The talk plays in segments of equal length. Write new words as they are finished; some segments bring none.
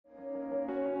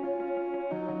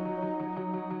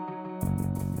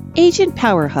Agent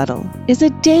Power Huddle is a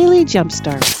daily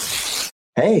jumpstart.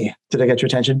 Hey, did I get your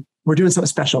attention? We're doing something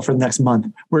special for the next month.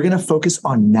 We're going to focus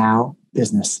on now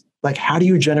business. Like, how do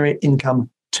you generate income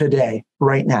today,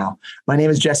 right now? My name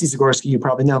is Jesse Zagorski. You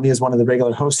probably know me as one of the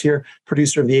regular hosts here,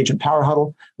 producer of the Agent Power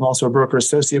Huddle. I'm also a broker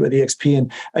associate with EXP. And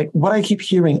what I keep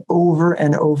hearing over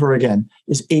and over again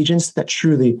is agents that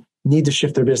truly need to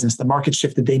shift their business. The market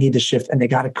shifted, they need to shift, and they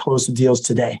got to close the deals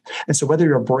today. And so whether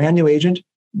you're a brand new agent,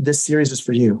 this series is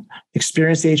for you.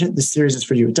 Experienced agent, this series is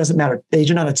for you. It doesn't matter.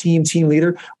 Agent on a team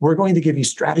leader, we're going to give you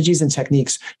strategies and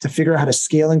techniques to figure out how to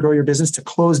scale and grow your business to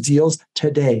close deals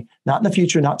today, not in the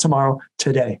future, not tomorrow,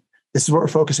 today. This is what we're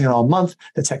focusing on all month,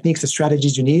 the techniques, the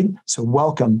strategies you need. So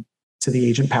welcome to the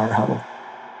Agent Power Huddle.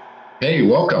 Hey,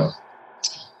 welcome.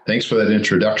 Thanks for that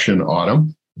introduction,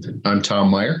 Autumn. I'm Tom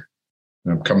Meyer.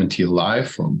 I'm coming to you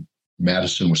live from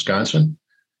Madison, Wisconsin.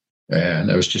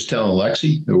 And I was just telling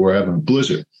Lexi that we're having a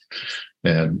blizzard,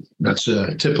 and that's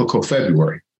a typical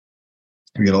February.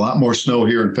 We get a lot more snow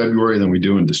here in February than we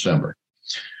do in December.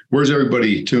 Where's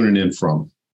everybody tuning in from?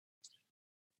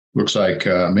 Looks like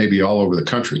maybe all over the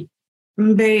country.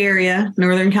 Bay Area,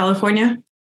 Northern California.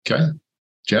 Okay.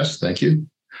 Jess, thank you.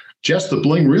 Jess, the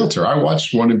Bling Realtor. I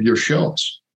watched one of your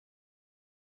shows.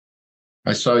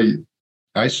 I saw you.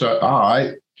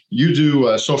 You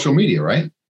do social media,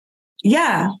 right?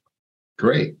 Yeah.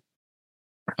 Great.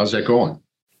 How's that going?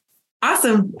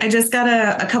 Awesome. I just got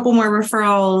a couple more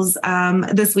referrals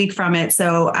this week from it.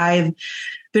 So I've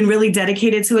been really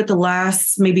dedicated to it the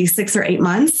last maybe 6 or 8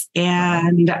 months.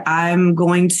 And I'm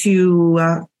going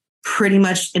to pretty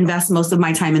much invest most of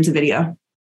my time into video.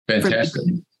 Fantastic.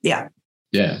 Yeah.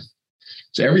 Yeah.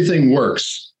 So everything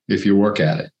works if you work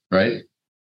at it, right?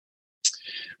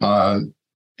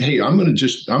 Hey, I'm going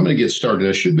to get started.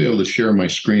 I should be able to share my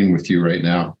screen with you right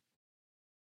now.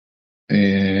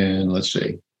 And let's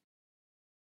see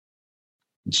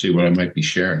what I might be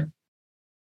sharing.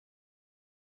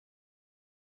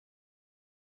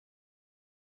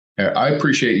 I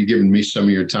appreciate you giving me some of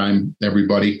your time,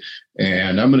 everybody.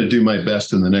 And I'm going to do my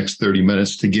best in the next 30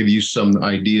 minutes to give you some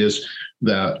ideas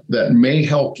that may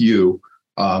help you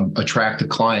attract a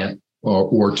client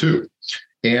or two.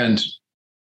 And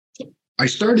I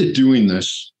started doing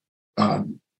this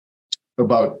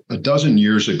about a dozen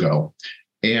years ago.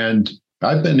 And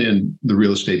I've been in the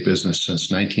real estate business since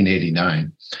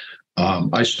 1989.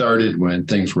 I started when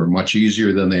things were much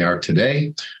easier than they are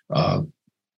today.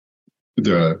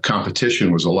 The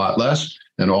competition was a lot less.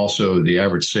 And also the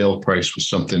average sale price was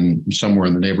somewhere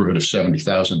in the neighborhood of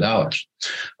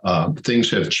 $70,000.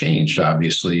 Things have changed,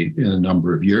 obviously, in a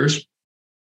number of years.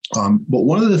 But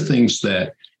one of the things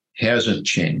that hasn't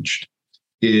changed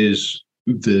is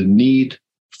the need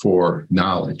for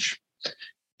knowledge.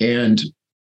 And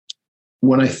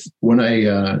when I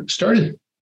started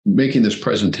making this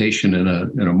presentation in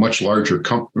a much larger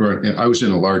company, I was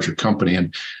in a larger company,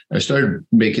 and I started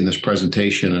making this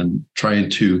presentation and trying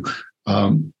to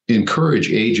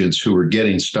encourage agents who were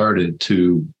getting started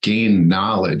to gain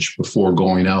knowledge before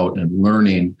going out and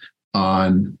learning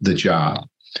on the job.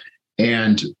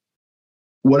 And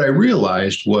what I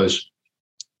realized was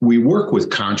we work with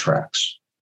contracts.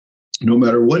 No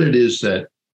matter what it is that,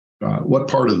 what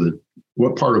part of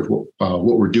what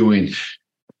we're doing,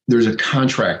 there's a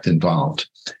contract involved.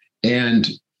 And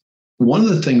one of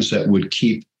the things that would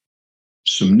keep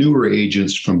some newer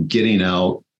agents from getting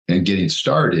out and getting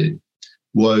started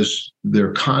was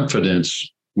their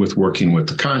confidence with working with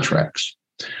the contracts.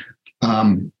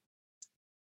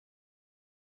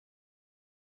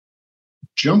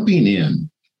 Jumping in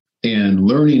and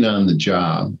learning on the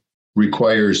job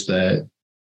requires that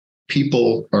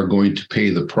people are going to pay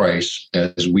the price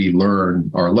as we learn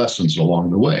our lessons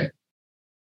along the way.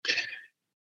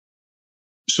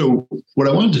 So what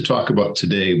I wanted to talk about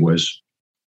today was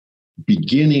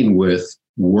beginning with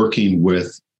working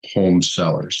with home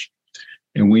sellers.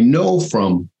 And we know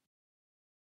from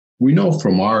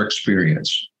our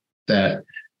experience that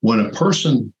when a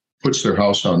person puts their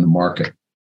house on the market,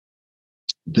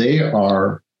 they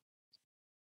have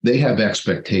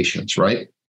expectations, right?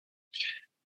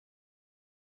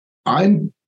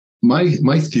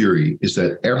 My theory is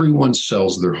that everyone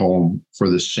sells their home for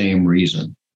the same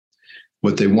reason.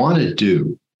 What they want to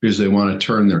do is they want to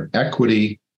turn their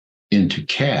equity into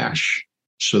cash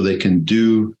so they can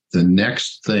do the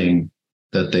next thing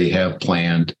that they have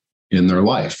planned in their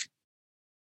life.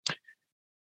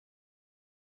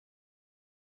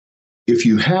 If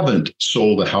you haven't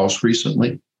sold a house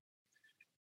recently,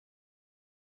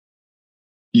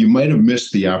 you might have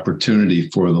missed the opportunity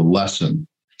for the lesson.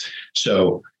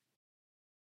 So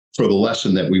for the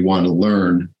lesson that we want to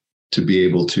learn to be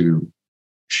able to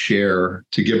share,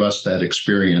 to give us that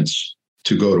experience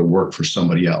to go to work for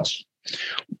somebody else.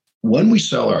 When we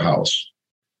sell our house,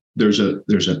 there's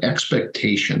an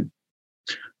expectation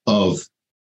of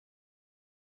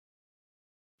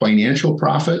financial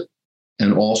profit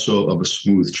and also of a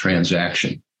smooth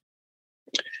transaction.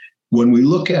 When we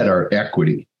look at our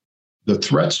equity, the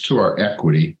threats to our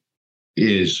equity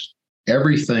is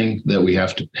everything that we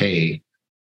have to pay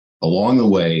along the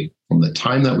way from the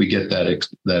time that we get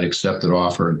that accepted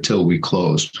offer until we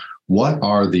close. What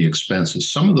are the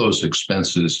expenses? Some of those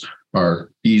expenses are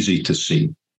easy to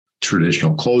see.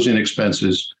 Traditional closing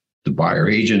expenses, the buyer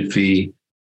agent fee,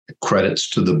 credits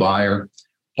to the buyer.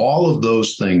 All of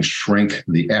those things shrink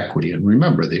the equity. And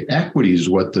remember, the equity is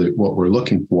what we're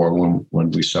looking for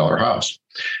when we sell our house.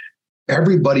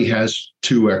 Everybody has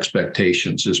two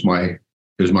expectations, is my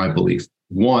belief.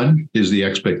 One is the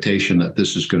expectation that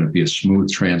this is going to be a smooth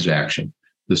transaction.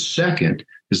 The second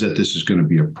is that this is going to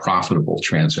be a profitable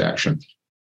transaction.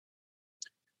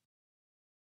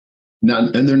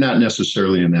 And they're not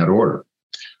necessarily in that order.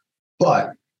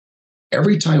 But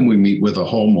every time we meet with a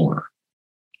homeowner,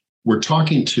 we're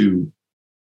talking to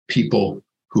people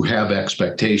who have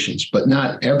expectations, but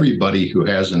not everybody who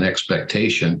has an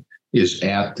expectation is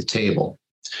at the table.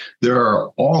 There are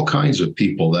all kinds of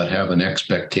people that have an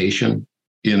expectation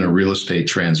in a real estate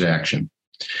transaction.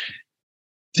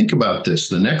 Think about this.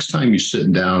 The next time you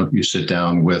sit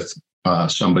down with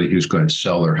somebody who's going to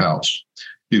sell their house.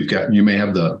 You may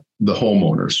have the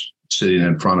homeowners sitting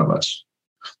in front of us,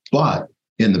 but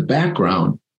in the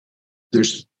background,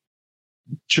 there's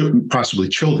possibly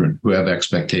children who have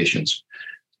expectations.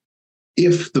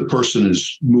 If the person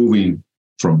is moving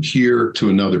from here to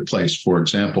another place, for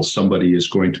example, somebody is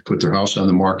going to put their house on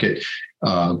the market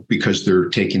because they're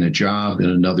taking a job in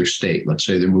another state. Let's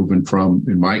say they're moving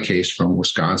in my case, from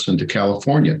Wisconsin to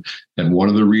California. And one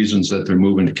of the reasons that they're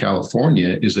moving to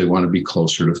California is they want to be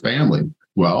closer to family.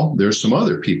 Well, there's some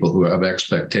other people who have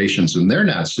expectations and they're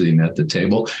not sitting at the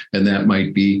table. And that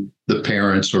might be the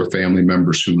parents or family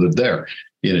members who live there.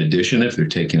 In addition, if they're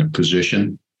taking a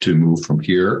position to move from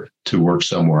here to work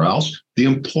somewhere else, the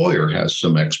employer has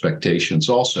some expectations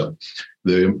also.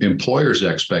 The employer's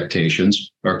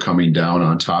expectations are coming down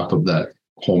on top of that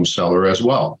home seller as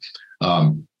well. I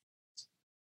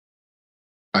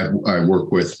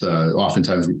work with,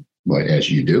 oftentimes, as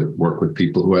you do, work with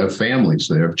people who have families,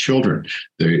 they have children.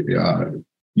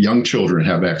 Young children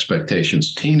have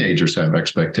expectations. Teenagers have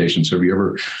expectations. Have you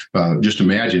ever, just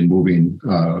imagine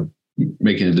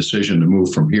making a decision to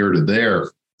move from here to there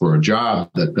for a job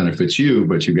that benefits you,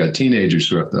 but you've got teenagers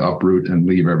who have to uproot and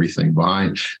leave everything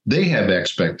behind. They have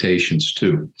expectations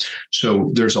too. So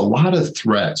there's a lot of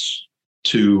threats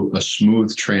to a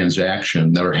smooth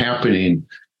transaction that are happening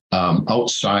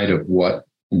outside of what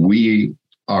we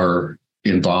are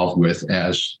involved with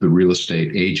as the real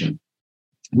estate agent.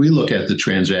 We look at the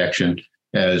transaction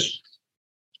as,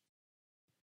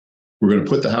 we're going to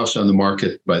put the house on the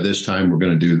market by this time, we're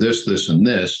going to do this, this, and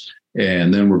this.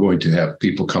 And then we're going to have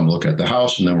people come look at the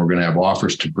house, and then we're going to have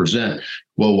offers to present.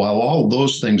 Well, while all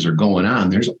those things are going on,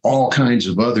 there's all kinds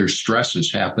of other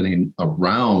stresses happening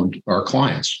around our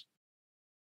clients.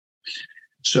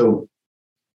 So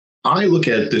I look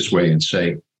at it this way and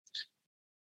say,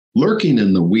 lurking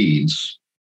in the weeds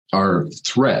are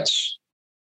threats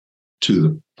to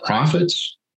the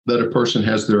profits that a person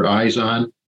has their eyes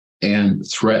on and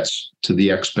threats to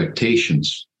the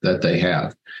expectations that they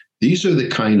have. These are the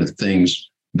kind of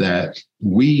things that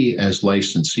we as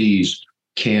licensees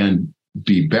can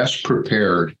be best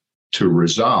prepared to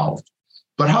resolve.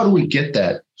 But how do we get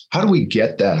that? How do we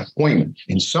get that appointment?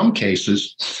 In some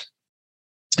cases,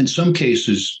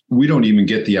 we don't even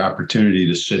get the opportunity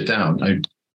to sit down.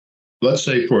 Let's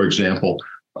say, for example,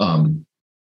 a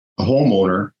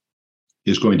homeowner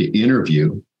is going to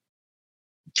interview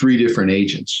 3 different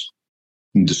agents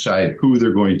and decide who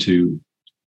they're going to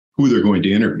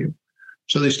interview.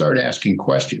 So they start asking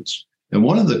questions. And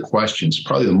one of the questions,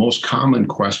 probably the most common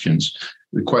questions,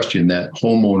 the question that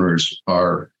homeowners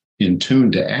are in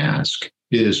tune to ask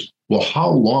is, well, how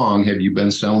long have you been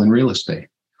selling real estate?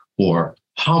 Or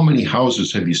how many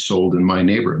houses have you sold in my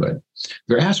neighborhood?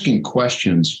 They're asking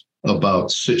questions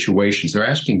about situations. They're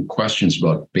asking questions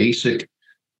about basic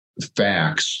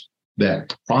facts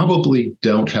that probably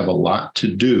don't have a lot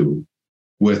to do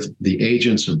with the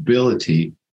agent's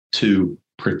ability to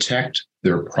protect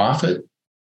their profit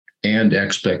and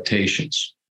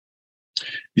expectations.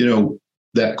 You know,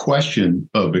 that question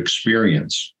of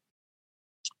experience,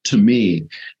 to me,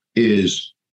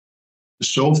 is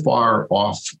so far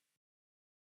off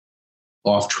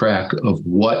track of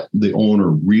what the owner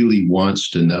really wants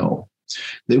to know.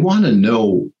 They want to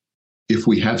know if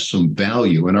we have some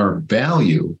value, and our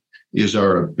value is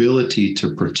our ability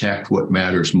to protect what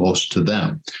matters most to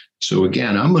them. So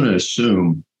again, I'm going to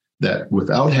assume that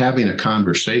without having a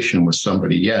conversation with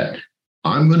somebody yet,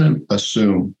 I'm going to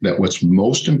assume that what's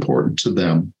most important to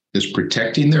them is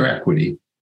protecting their equity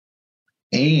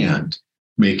and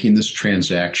making this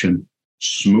transaction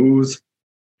smooth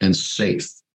and safe.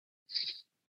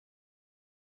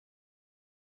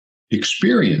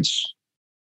 Experience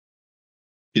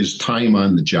is time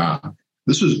on the job.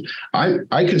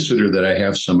 I consider that I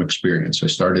have some experience. I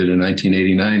started in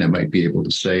 1989. I might be able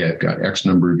to say I've got X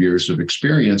number of years of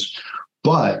experience,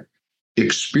 but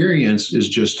experience is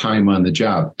just time on the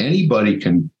job. Anybody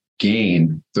can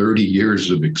gain 30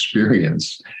 years of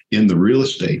experience in the real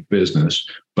estate business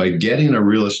by getting a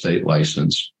real estate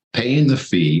license, paying the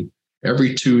fee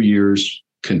every 2 years,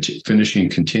 finishing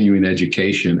continuing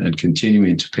education and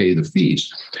continuing to pay the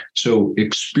fees. So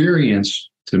experience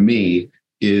to me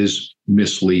is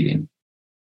misleading.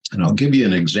 And I'll give you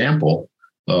an example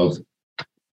of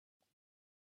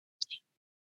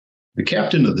the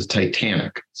captain of the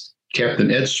Titanic.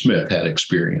 Captain Ed Smith had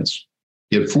experience.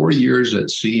 He had 40 years at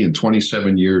sea and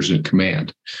 27 years in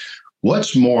command.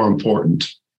 What's more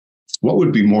important? What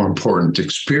would be more important,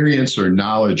 experience or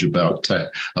knowledge about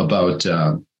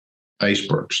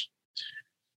icebergs?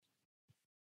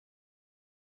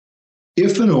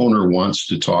 If an owner wants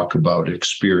to talk about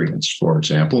experience, for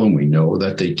example, and we know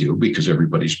that they do because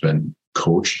everybody's been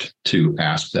coached to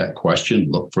ask that question,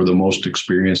 look for the most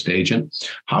experienced agent.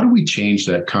 How do we change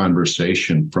that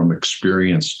conversation from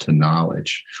experience to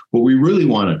knowledge? What we really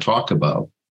want to talk about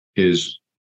is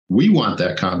we want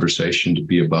that conversation to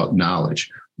be about knowledge.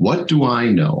 What do I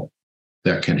know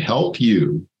that can help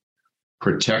you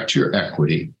protect your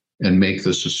equity and make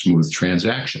this a smooth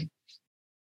transaction?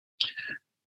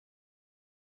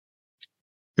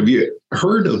 Have you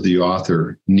heard of the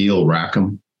author Neil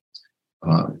Rackham?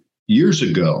 Years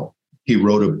ago, he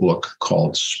wrote a book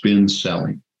called Spin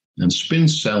Selling. And spin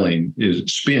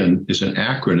is an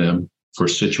acronym for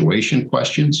situation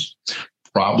questions,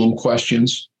 problem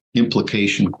questions,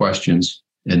 implication questions,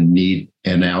 and need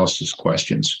analysis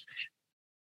questions.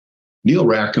 Neil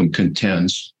Rackham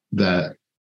contends that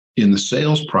in the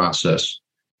sales process,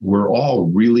 we're all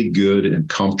really good and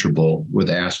comfortable with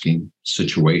asking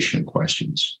situation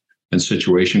questions. And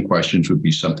situation questions would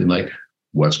be something like,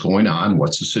 what's going on?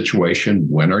 What's the situation?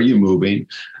 When are you moving?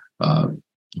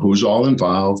 Who's all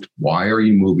involved? Why are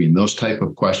you moving? Those type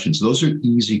of questions. Those are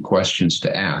easy questions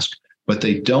to ask, but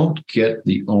they don't get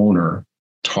the owner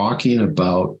talking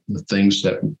about the things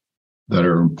that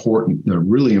are important, that are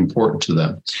really important to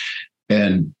them.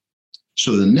 And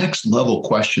so the next level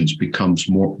questions become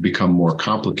more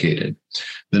complicated.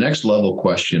 The next level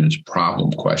question is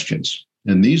problem questions.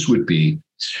 And these would be,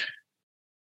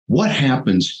 what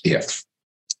happens if,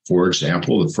 for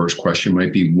example, the first question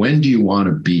might be, when do you want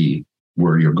to be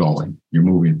where you're going? You're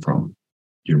moving from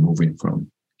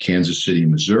Kansas City,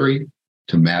 Missouri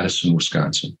to Madison,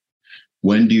 Wisconsin.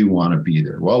 When do you want to be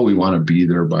there? Well, we want to be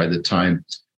there by the time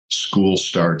school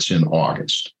starts in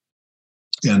August,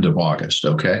 end of August.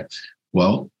 Okay.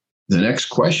 Well, the next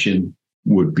question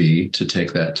would be, to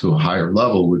take that to a higher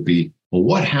level, would be, well,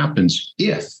 what happens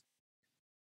if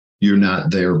you're not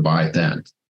there by then?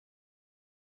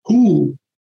 Who's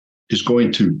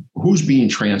being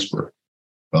transferred?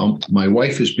 Well, my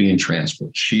wife is being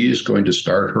transferred. She is going to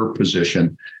start her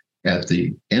position at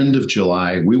the end of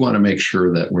July. We want to make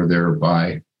sure that we're there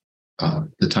by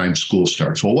the time school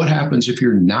starts. Well, what happens if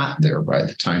you're not there by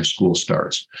the time school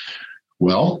starts?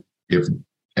 Well, if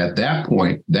at that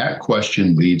point, that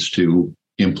question leads to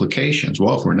implications.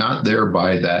 Well, if we're not there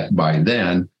by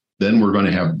then we're going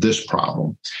to have this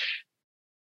problem.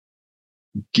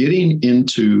 Getting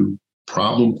into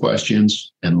problem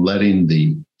questions and letting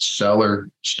the seller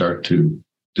start to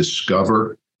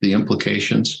discover the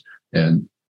implications and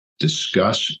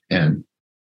discuss and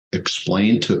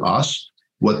explain to us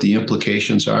what the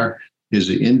implications are is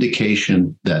an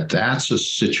indication that that's a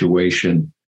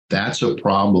situation, that's a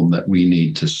problem that we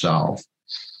need to solve.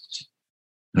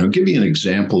 And I'll give you an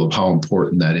example of how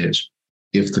important that is.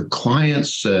 If the client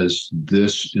says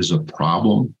this is a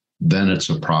problem, then it's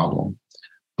a problem.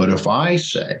 But if I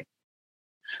say,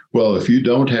 well, if you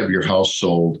don't have your house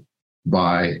sold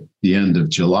by the end of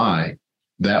July,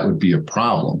 that would be a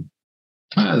problem.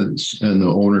 And the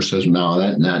owner says,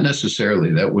 no, not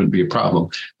necessarily. That wouldn't be a problem.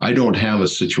 I don't have a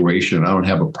situation. I don't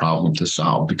have a problem to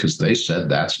solve because they said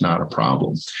that's not a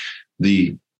problem.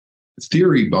 The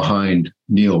theory behind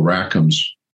Neil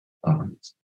Rackham's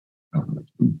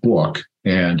book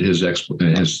and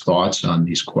his thoughts on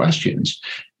these questions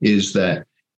is that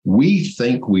we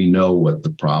think we know what the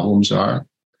problems are,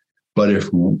 but if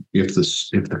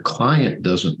the client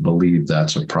doesn't believe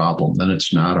that's a problem, then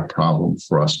it's not a problem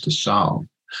for us to solve.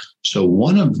 So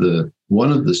one of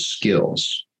the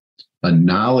skills, a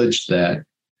knowledge that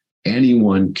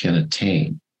anyone can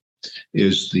attain,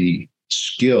 is the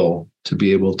skill to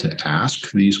be able to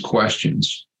ask these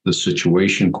questions, the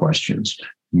situation questions,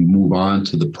 move on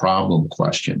to the problem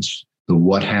questions, the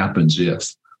what happens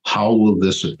if, how will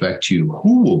this affect you,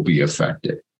 who will be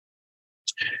affected.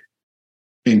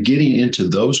 And getting into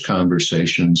those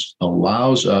conversations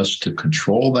allows us to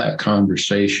control that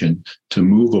conversation, to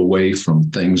move away from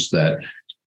things that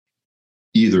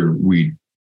either we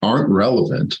aren't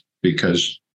relevant,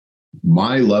 because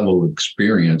my level of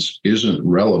experience isn't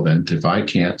relevant if I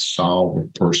can't solve a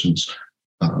person's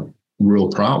real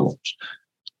problems.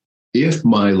 If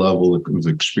my level of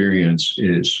experience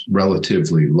is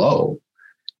relatively low,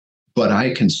 but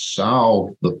I can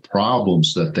solve the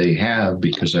problems that they have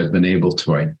because I've been able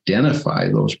to identify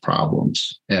those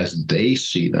problems as they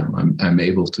see them. I'm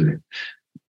able to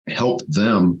help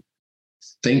them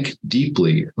think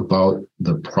deeply about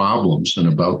the problems and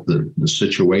about the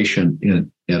situation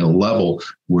at a level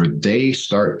where they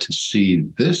start to see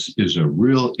this is a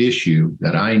real issue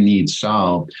that I need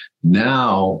solved.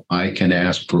 Now I can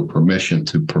ask for permission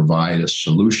to provide a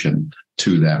solution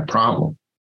to that problem.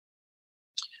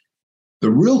 The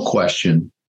real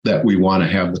question that we want to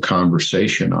have the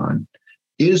conversation on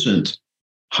isn't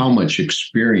how much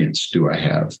experience do I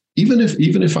have, even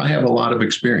if I have a lot of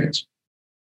experience.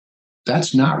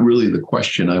 That's not really the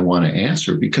question I want to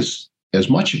answer, because as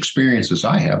much experience as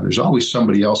I have, there's always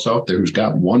somebody else out there who's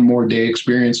got one more day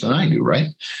experience than I do, right?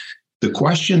 The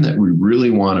question that we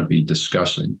really want to be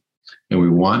discussing and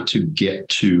we want to get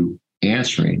to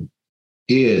answering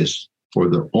is for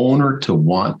the owner to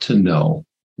want to know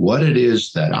what it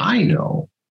is that I know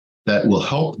that will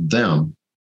help them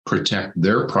protect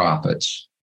their profits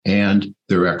and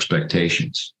their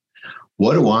expectations.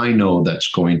 What do I know that's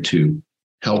going to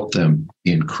help them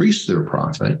increase their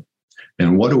profit?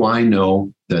 And what do I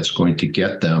know that's going to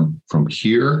get them from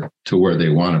here to where they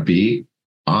want to be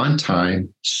on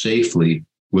time, safely,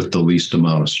 with the least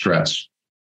amount of stress?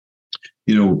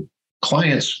 You know,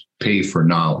 clients pay for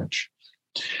knowledge.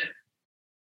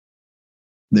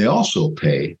 They also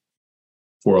pay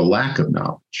for a lack of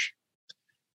knowledge.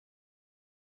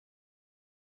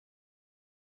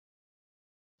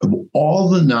 Of all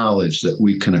the knowledge that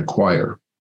we can acquire,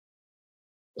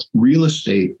 real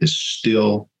estate is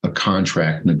still a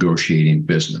contract negotiating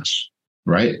business,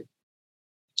 right?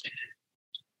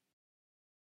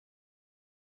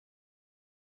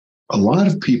 A lot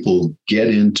of people get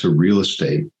into real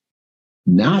estate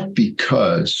not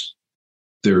because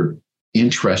they're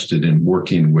interested in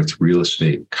working with real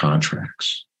estate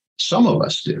contracts. Some of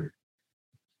us do.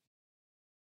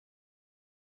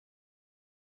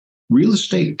 Real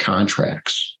estate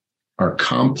contracts are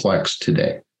complex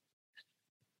today.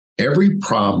 Every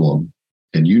problem,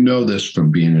 and you know this from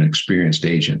being an experienced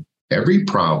agent, every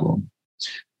problem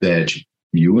that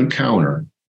you encounter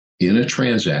in a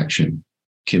transaction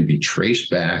can be traced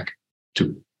back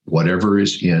to whatever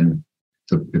is in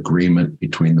the agreement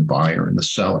between the buyer and the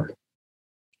seller.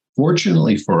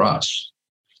 Fortunately for us,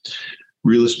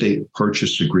 real estate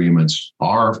purchase agreements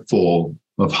are full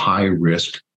of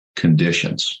high-risk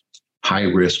conditions, high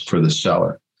risk for the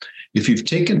seller. If you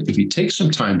take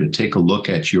some time to take a look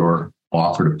at your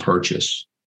offer to purchase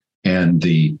and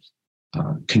the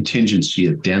contingency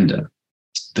addenda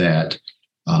that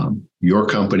your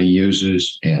company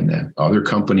uses and that other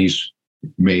companies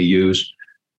may use,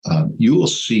 you will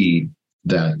see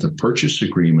that the purchase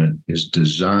agreement is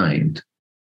designed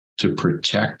to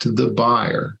protect the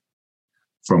buyer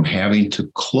from having to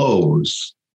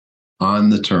close on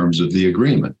the terms of the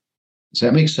agreement. Does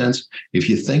that make sense? If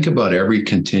you think about every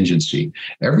contingency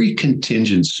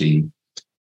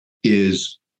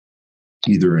is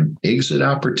either an exit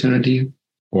opportunity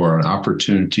or an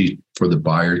opportunity for the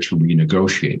buyer to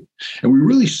renegotiate. And we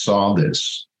really saw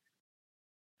this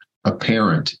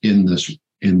apparent in this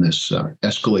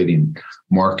escalating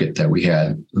market that we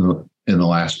had in the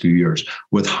last few years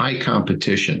with high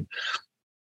competition.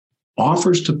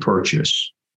 Offers to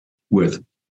purchase with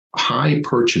high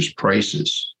purchase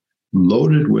prices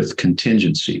loaded with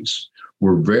contingencies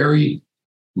it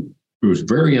was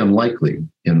very unlikely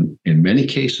in many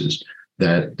cases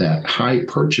that high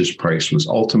purchase price was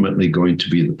ultimately going to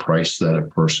be the price that a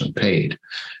person paid.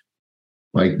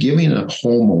 By giving a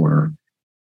homeowner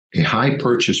a high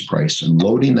purchase price and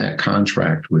loading that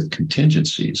contract with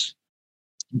contingencies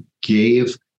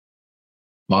gave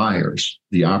buyers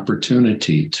the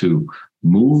opportunity to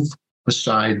move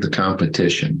aside the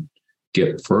competition,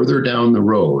 get further down the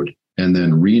road, and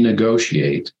then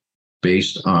renegotiate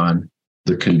based on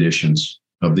the conditions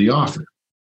of the offer.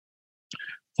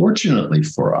 Fortunately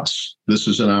for us, this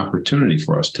is an opportunity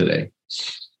for us today.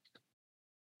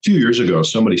 A few years ago,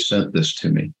 somebody sent this to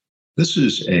me. This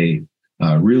is a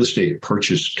real estate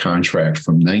purchase contract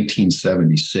from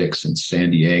 1976 in San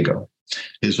Diego.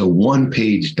 It's a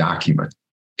one-page document,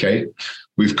 okay?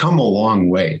 We've come a long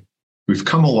way. We've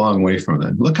come a long way from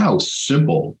that. Look how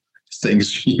simple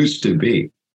things used to be.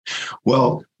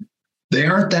 Well, they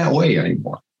aren't that way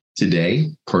anymore. Today,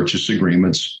 purchase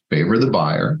agreements favor the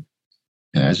buyer.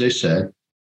 And as I said,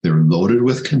 they're loaded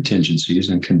with contingencies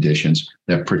and conditions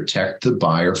that protect the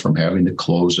buyer from having to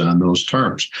close on those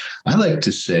terms. I like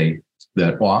to say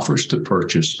that offers to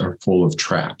purchase are full of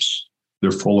traps.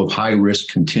 They're full of high-risk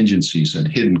contingencies and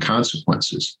hidden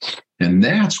consequences. And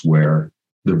that's where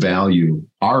the value,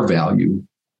 our value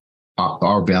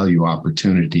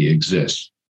opportunity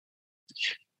exists.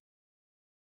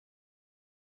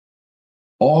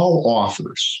 All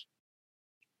offers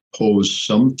pose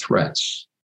some threats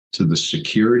to the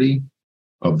security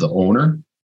of the owner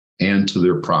and to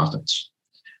their profits.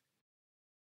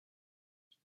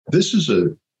 This is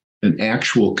an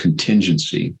actual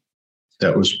contingency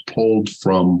that was pulled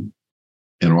from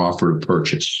an offer to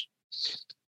purchase.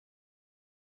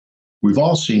 We've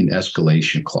all seen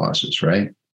escalation clauses, right?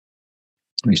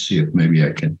 Let me see if maybe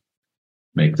I can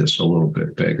make this a little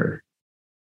bit bigger.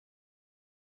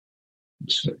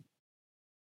 Let's see.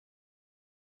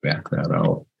 Back that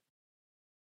out.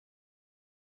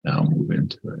 Now move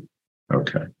into it.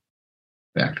 Okay.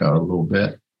 Back out a little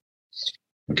bit.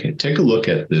 Okay, take a look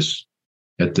at this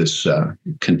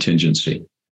contingency.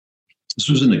 This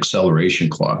was an acceleration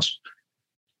clause.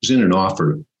 It was in an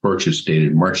offer purchase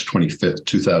dated March 25th,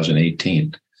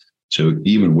 2018. So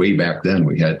even way back then,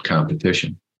 we had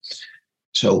competition.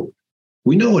 So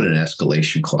we know what an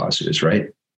escalation clause is, right?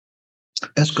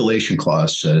 Escalation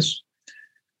clause says,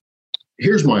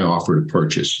 here's my offer to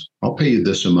purchase. I'll pay you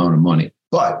this amount of money.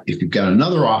 But if you've got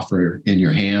another offer in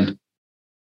your hand,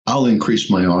 I'll increase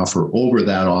my offer over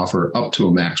that offer up to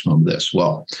a maximum of this.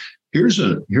 Well, here's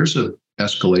a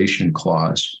escalation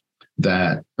clause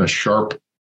that a sharp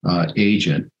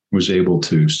agent was able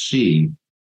to see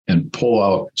and pull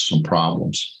out some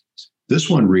problems. This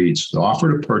one reads, the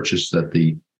offer to purchase that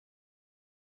the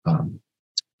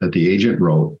agent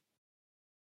wrote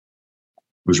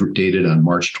was dated on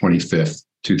March 25th,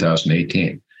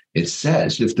 2018. It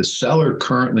says if the seller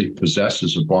currently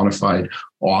possesses a bona fide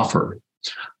offer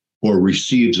or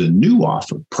receives a new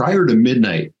offer prior to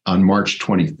midnight on March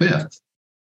 25th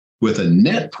with a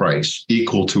net price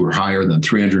equal to or higher than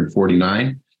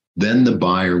 $349, then the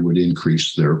buyer would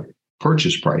increase their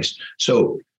purchase price.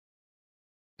 So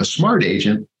a smart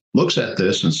agent looks at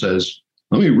this and says,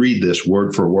 let me read this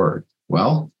word for word.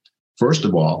 Well, first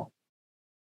of all,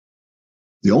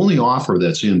 the only offer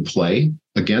that's in play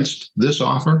against this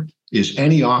offer is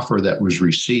any offer that was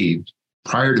received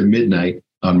prior to midnight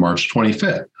on March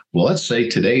 25th. Well, let's say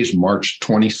today's March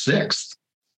 26th.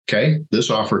 Okay,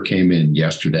 this offer came in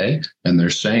yesterday, and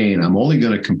they're saying, I'm only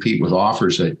going to compete with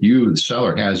offers that you, the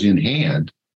seller, has in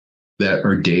hand that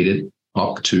are dated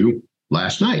up to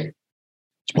last night.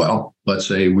 Well, let's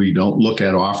say we don't look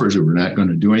at offers, or we're not going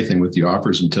to do anything with the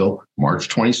offers until March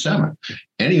 27th.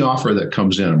 Any offer that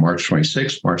comes in on March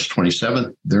 26th, March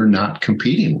 27th, they're not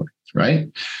competing with, right?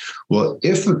 Well,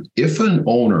 if an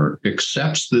owner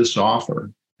accepts this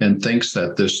offer and thinks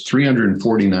that this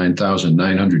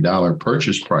 $349,900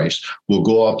 purchase price will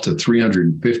go up to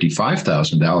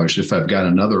 $355,000 if I've got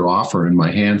another offer in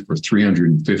my hand for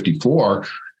 $354,000,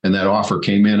 and that offer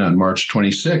came in on March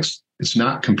 26th, it's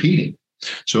not competing.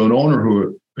 So an owner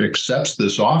who accepts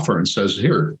this offer and says,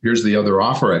 here's the other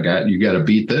offer I got, you got to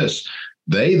beat this.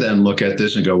 They then look at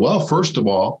this and go, well, first of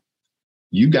all,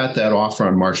 you got that offer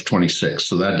on March 26th,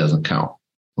 so that doesn't count.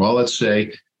 Well, let's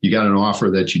say you got an offer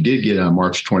that you did get on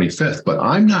March 25th, but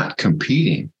I'm not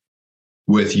competing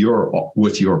with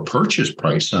your purchase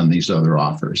price on these other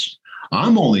offers.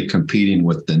 I'm only competing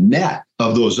with the net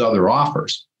of those other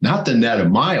offers, not the net of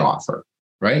my offer,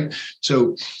 right?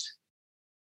 So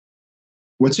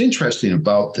what's interesting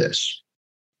about this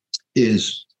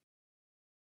is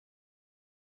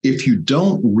if you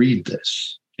don't read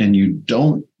this and you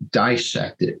don't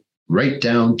dissect it right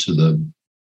down to the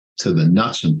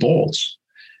nuts and bolts,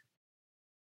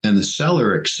 and the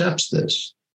seller accepts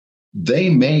this, they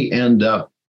may end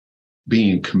up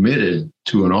being committed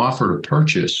to an offer to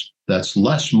purchase that's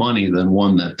less money than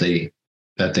one that they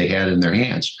had in their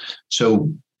hands.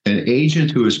 So An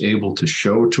agent who is able to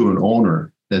show to an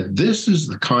owner that this is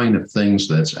the kind of things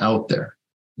that's out there.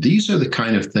 These are the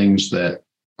kind of things that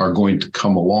are going to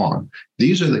come along.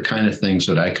 These are the kind of things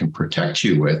that I can protect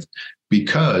you with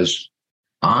because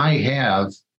I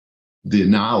have the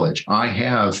knowledge, I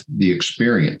have the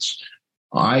experience.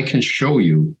 I can show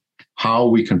you how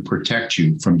we can protect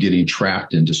you from getting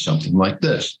trapped into something like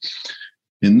this.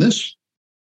 In this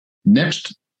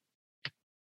next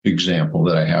example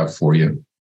that I have for you,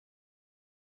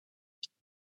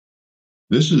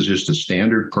 this is just a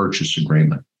standard purchase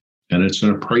agreement, and it's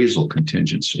an appraisal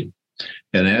contingency.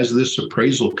 And as this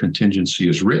appraisal contingency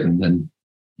is written, and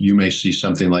you may see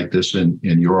something like this in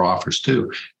your offers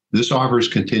too, this offer is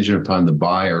contingent upon the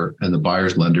buyer and the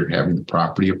buyer's lender having the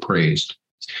property appraised.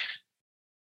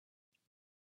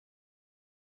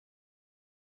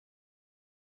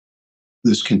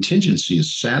 This contingency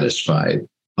is satisfied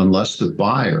unless the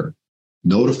buyer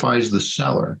notifies the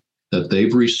seller that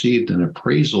they've received an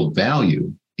appraisal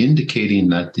value indicating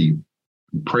that the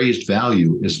appraised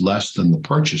value is less than the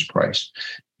purchase price.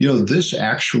 This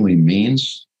actually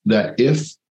means that if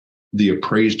the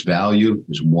appraised value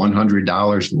is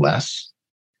 $100 less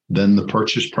than the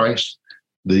purchase price,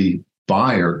 the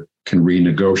buyer can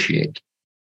renegotiate.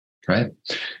 Okay?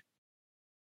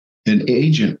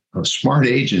 A smart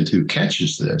agent who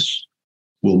catches this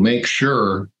will make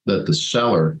sure that the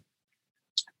seller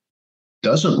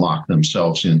doesn't lock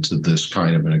themselves into this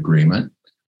kind of an agreement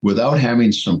without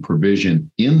having some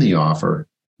provision in the offer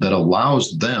that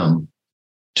allows them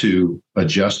to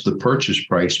adjust the purchase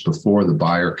price before the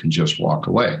buyer can just walk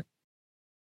away.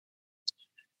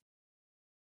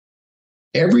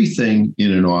 Everything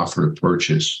in an offer to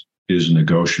purchase is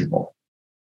negotiable.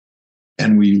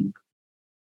 And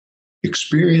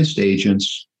experienced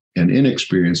agents and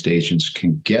inexperienced agents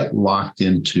can get locked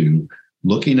into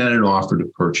looking at an offer to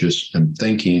purchase and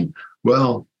thinking,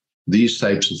 well, these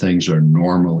types of things are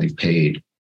normally paid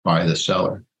by the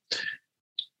seller.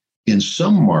 In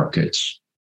some markets,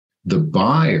 the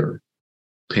buyer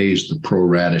pays the pro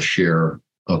rata share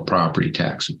of property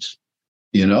taxes.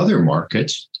 In other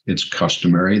markets, it's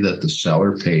customary that the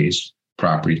seller pays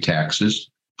property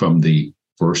taxes from the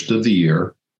first of the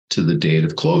year to the date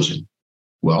of closing.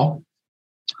 Well,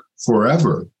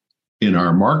 forever in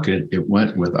our market, it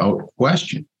went without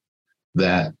question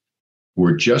that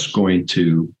we're just going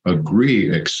to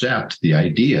accept the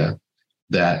idea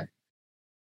that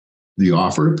the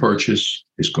offer to purchase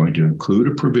is going to include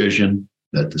a provision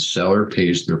that the seller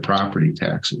pays their property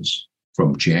taxes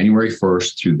from January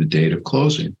 1st through the date of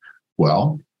closing.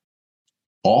 Well,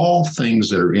 all things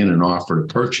that are in an offer to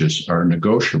purchase are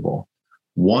negotiable.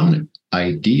 One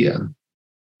idea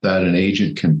that an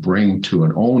agent can bring to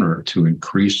an owner to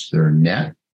increase their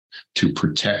net, to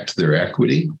protect their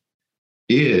equity,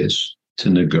 is to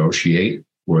negotiate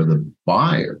where the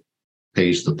buyer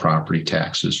pays the property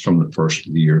taxes from the first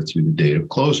of the year through the date of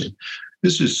closing.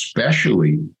 This is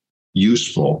especially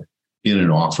useful in an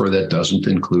offer that doesn't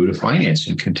include a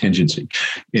financing contingency.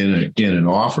 In an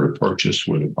offer to purchase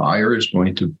where the buyer is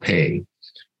going to pay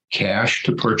cash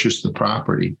to purchase the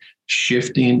property,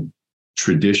 shifting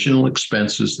traditional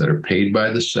expenses that are paid by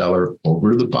the seller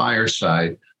over to the buyer's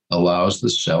side allows the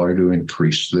seller to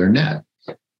increase their net.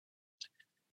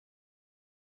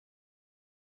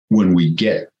 When we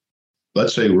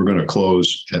let's say we're going to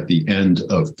close at the end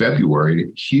of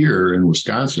February. Here in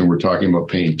Wisconsin, we're talking about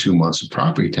paying 2 months of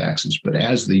property taxes. But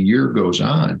as the year goes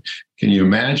on, can you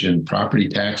imagine property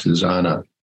taxes on a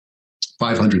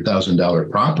 $500,000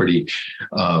 property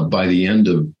by the end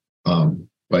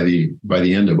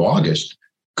of August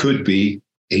could be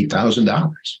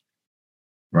 $8,000,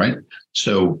 right?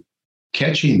 So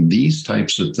catching these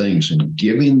types of things and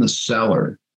giving the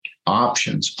seller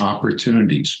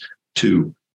opportunities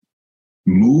to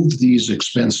move these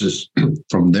expenses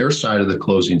from their side of the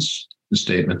closing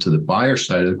statement to the buyer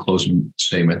side of the closing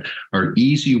statement are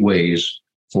easy ways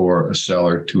for a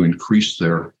seller to increase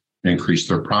their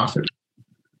profit.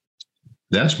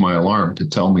 That's my alarm to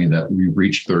tell me that we've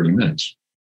reached 30 minutes.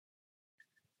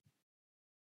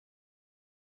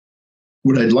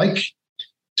 What I'd like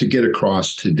to get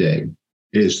across today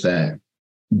is that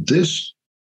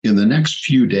in the next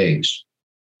few days,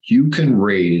 you can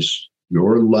raise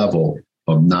your level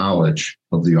of knowledge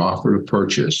of the offer to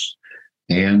purchase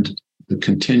and the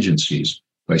contingencies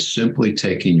by simply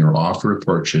taking your offer to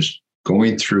purchase,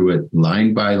 going through it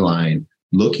line by line,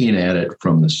 looking at it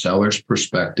from the seller's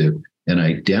perspective, and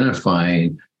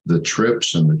identifying the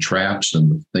trips and the traps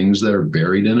and the things that are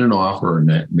buried in an offer,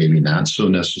 and maybe not so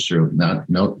necessarily,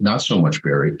 not so much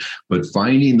buried, but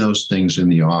finding those things in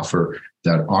the offer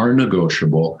that are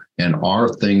negotiable and are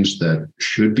things that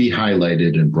should be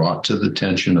highlighted and brought to the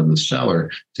attention of the seller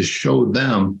to show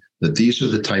them that these are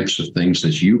the types of things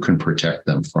that you can protect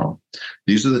them from.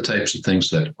 These are the types of things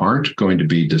that aren't going to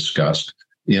be discussed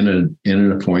in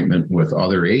an appointment with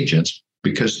other agents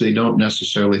because they don't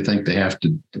necessarily think they have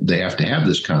to have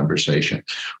this conversation.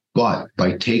 But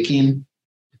by taking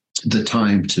the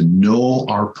time to know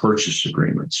our purchase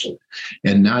agreements,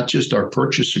 and not just our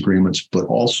purchase agreements, but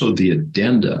also the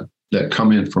addenda that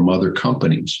come in from other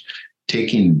companies,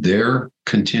 taking their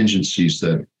contingencies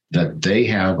that they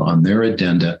have on their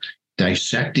addenda,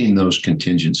 dissecting those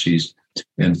contingencies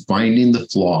and finding the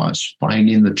flaws,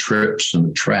 finding the trips and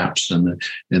the traps and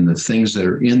the things that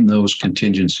are in those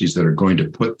contingencies that are going to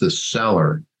put the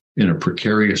seller in a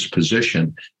precarious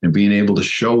position, and being able to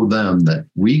show them that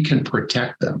we can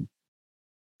protect them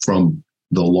from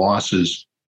the losses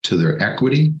to their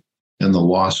equity and the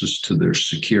losses to their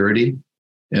security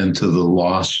and to the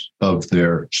loss of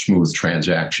their smooth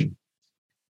transaction.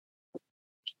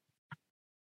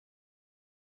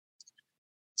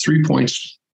 3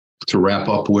 points to wrap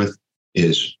up with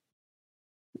is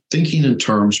thinking in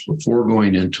terms before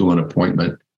going into an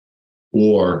appointment,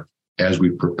 or as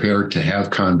we prepare to have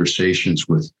conversations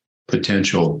with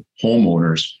potential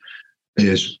homeowners,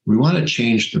 is we want to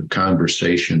change the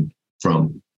conversation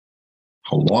from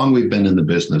how long we've been in the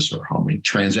business or how many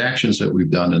transactions that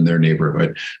we've done in their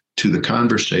neighborhood to the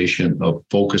conversation of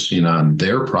focusing on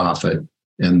their profit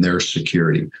and their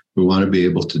security. We want to be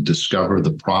able to discover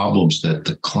the problems that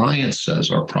the client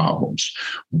says are problems,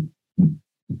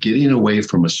 getting away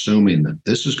from assuming that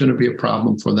this is going to be a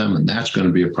problem for them and that's going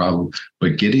to be a problem,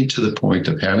 but getting to the point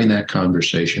of having that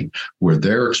conversation where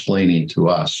they're explaining to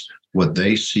us what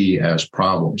they see as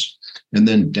problems, and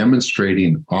then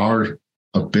demonstrating our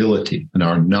ability and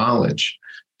our knowledge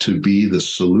to be the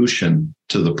solution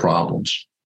to the problems.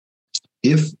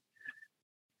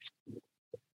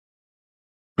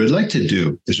 What I'd like to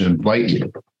do is invite you,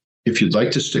 if you'd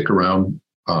like to stick around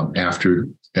after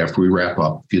we wrap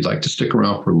up, if you'd like to stick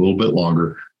around for a little bit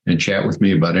longer and chat with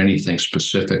me about anything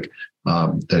specific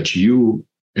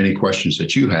any questions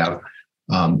that you have,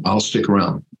 I'll stick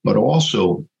around. But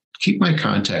also keep my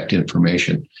contact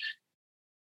information.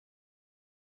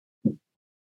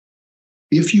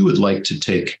 If you would like to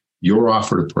take your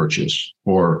offer to purchase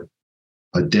or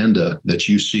addenda that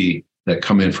you see that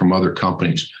come in from other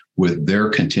companies with their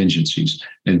contingencies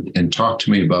and talk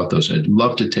to me about those, I'd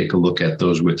love to take a look at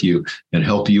those with you and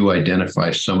help you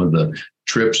identify some of the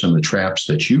trips and the traps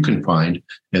that you can find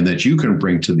and that you can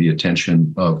bring to the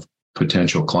attention of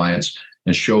potential clients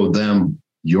and show them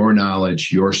your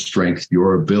knowledge, your strength,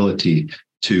 your ability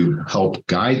to help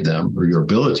guide them, or your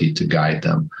ability to guide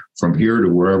them from here to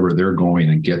wherever they're going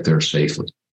and get there safely.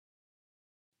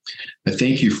 I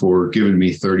thank you for giving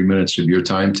me 30 minutes of your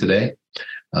time today.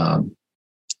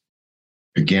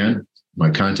 Again, my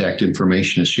contact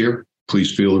information is here.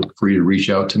 Please feel free to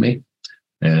reach out to me,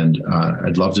 and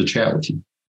I'd love to chat with you.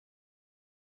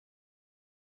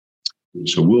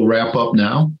 So we'll wrap up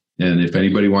now, and if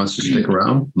anybody wants to stick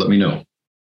around, let me know.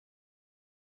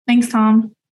 Thanks,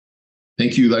 Tom.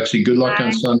 Thank you, Lexi. Good luck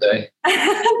on Sunday.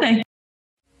 Thanks.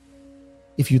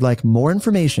 If you'd like more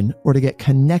information or to get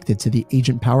connected to the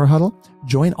Agent Power Huddle,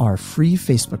 join our free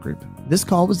Facebook group. This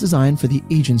call was designed for the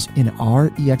agents in our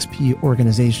EXP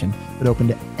organization, but open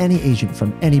to any agent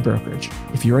from any brokerage.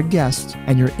 If you're a guest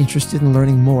and you're interested in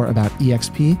learning more about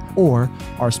EXP or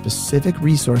our specific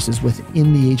resources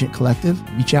within the Agent Collective,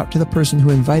 reach out to the person who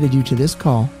invited you to this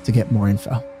call to get more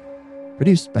info.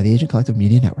 Produced by the Agent Collective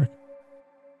Media Network.